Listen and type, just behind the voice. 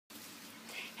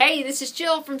Hey, this is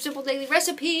Jill from Simple Daily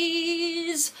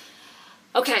Recipes.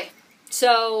 Okay,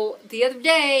 so the other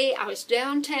day I was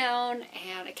downtown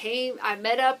and I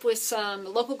met up with some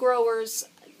local growers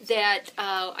that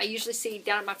I usually see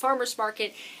down at my farmer's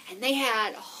market, and they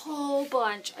had a whole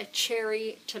bunch of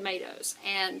cherry tomatoes.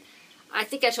 And I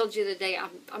think I told you the other day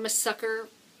I'm a sucker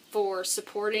for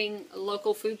supporting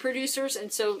local food producers, and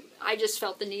so I just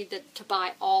felt the need to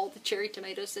buy all the cherry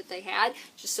tomatoes that they had,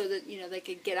 just so that they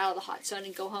could get out of the hot sun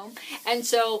and go home. And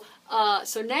so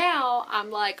so now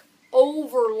I'm like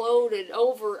overloaded.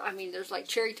 I mean, there's like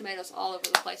cherry tomatoes all over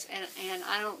the place, and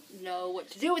I don't know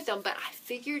what to do with them, but I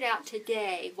figured out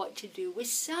today what to do with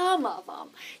some of them.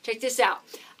 Check this out.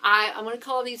 I'm going to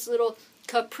call these little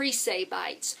caprese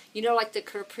bites. You know, like the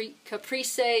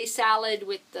caprese salad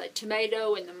with the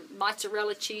tomato and the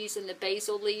mozzarella cheese and the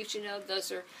basil leaves.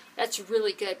 That's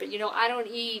really good. But I don't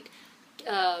eat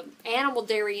animal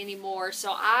dairy anymore,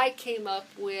 so I came up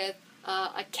with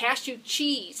a cashew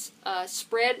cheese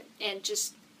spread, and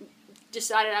just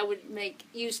decided I would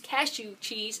use cashew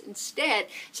cheese instead.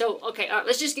 So, okay, all right,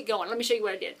 let's just get going. Let me show you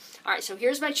what I did. All right, so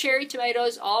here's my cherry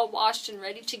tomatoes all washed and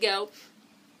ready to go.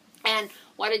 And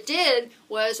what I did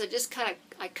was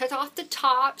I cut off the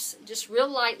tops just real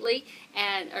lightly,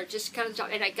 and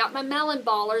I got my melon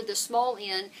baller, the small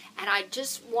end, and I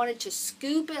just wanted to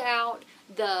scoop out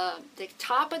the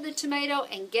top of the tomato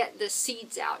and get the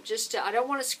seeds out. I don't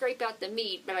want to scrape out the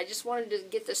meat, but I just wanted to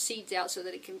get the seeds out so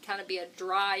that it can kind of be a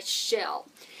dry shell.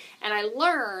 And I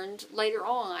learned later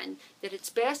on that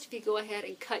it's best if you go ahead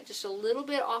and cut just a little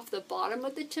bit off the bottom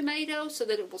of the tomato so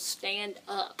that it will stand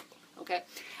up. Okay,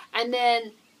 and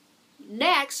then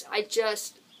next I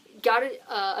just got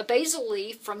a basil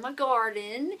leaf from my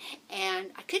garden, and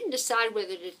I couldn't decide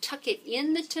whether to tuck it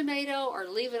in the tomato or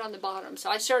leave it on the bottom. So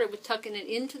I started with tucking it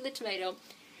into the tomato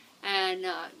and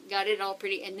got it all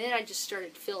pretty, and then I just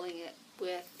started filling it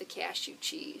with the cashew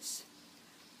cheese.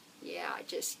 Yeah,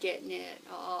 just getting it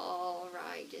all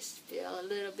right. Just fill a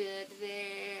little bit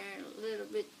there, and a little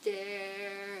bit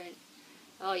there, and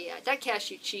oh yeah, that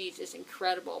cashew cheese is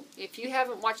incredible. If you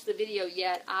haven't watched the video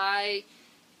yet, I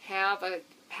have a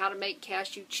how to make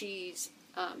cashew cheese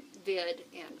vid,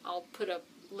 and I'll put a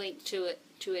link to it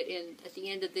at the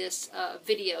end of this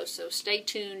video. So stay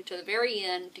tuned to the very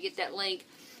end to get that link.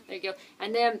 There you go.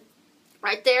 And then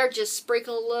right there, just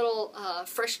sprinkle a little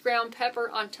fresh ground pepper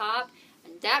on top,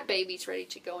 and that baby's ready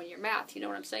to go in your mouth. You know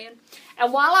what I'm saying?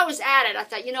 And while I was at it, I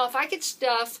thought, if I could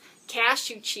stuff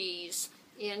cashew cheese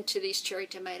into these cherry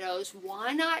tomatoes,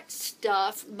 why not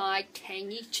stuff my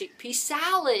tangy chickpea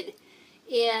salad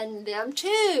in them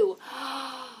too?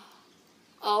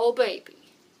 Oh baby.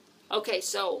 Okay,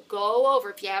 so go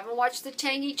over, if you haven't watched the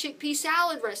tangy chickpea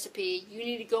salad recipe, you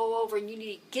need to go over and you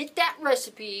need to get that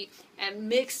recipe and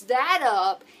mix that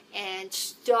up and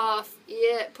stuff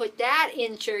it, put that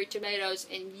in cherry tomatoes,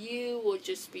 and you will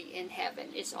just be in heaven.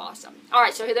 It's awesome.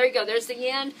 Alright, so there you go. There's the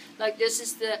end. Like, this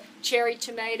is the cherry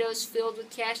tomatoes filled with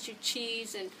cashew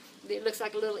cheese, and it looks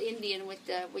like a little Indian with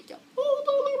the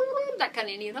that kind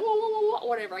of Indian,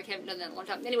 whatever. I haven't done that in a long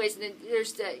time. Anyways, then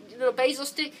there's the little basil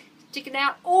sticking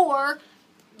out. Or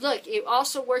look, it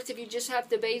also works if you just have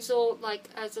the basil like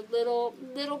as a little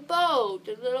bow,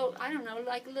 I don't know,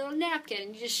 like a little napkin,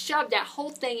 and you just shove that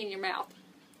whole thing in your mouth.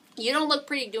 You don't look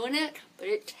pretty doing it, but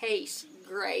it tastes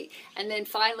great. And then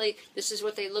finally, this is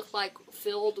what they look like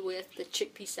filled with the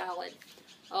chickpea salad.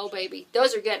 Oh baby,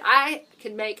 those are good. I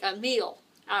can make a meal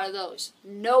out of those.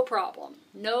 No problem.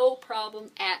 No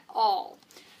problem at all.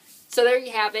 So there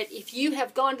you have it. If you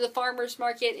have gone to the farmer's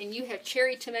market and you have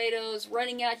cherry tomatoes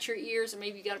running out your ears, and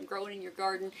maybe you got them growing in your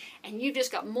garden, and you've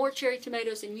just got more cherry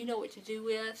tomatoes than you know what to do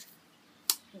with,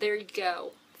 there you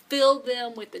go. Fill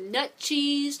them with the nut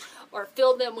cheese, or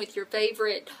fill them with your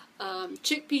favorite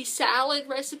chickpea salad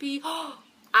recipe.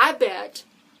 I bet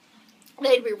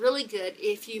they'd be really good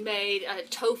if you made a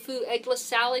tofu eggless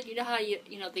salad. You know how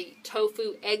the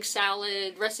tofu egg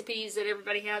salad recipes that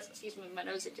everybody has. Excuse me, my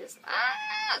nose is just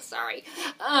sorry.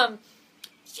 I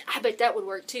bet that would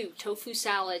work too. Tofu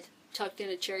salad tucked in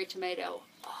a cherry tomato.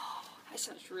 Oh, that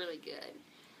sounds really good.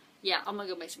 Yeah, I'm gonna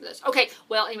go make some of those. Okay,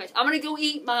 well, anyways, I'm gonna go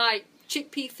eat my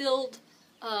chickpea filled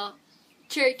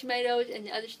cherry tomatoes and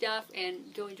the other stuff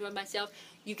and go enjoy myself.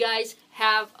 You guys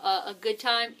have a good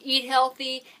time. Eat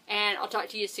healthy, and I'll talk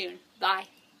to you soon. Bye.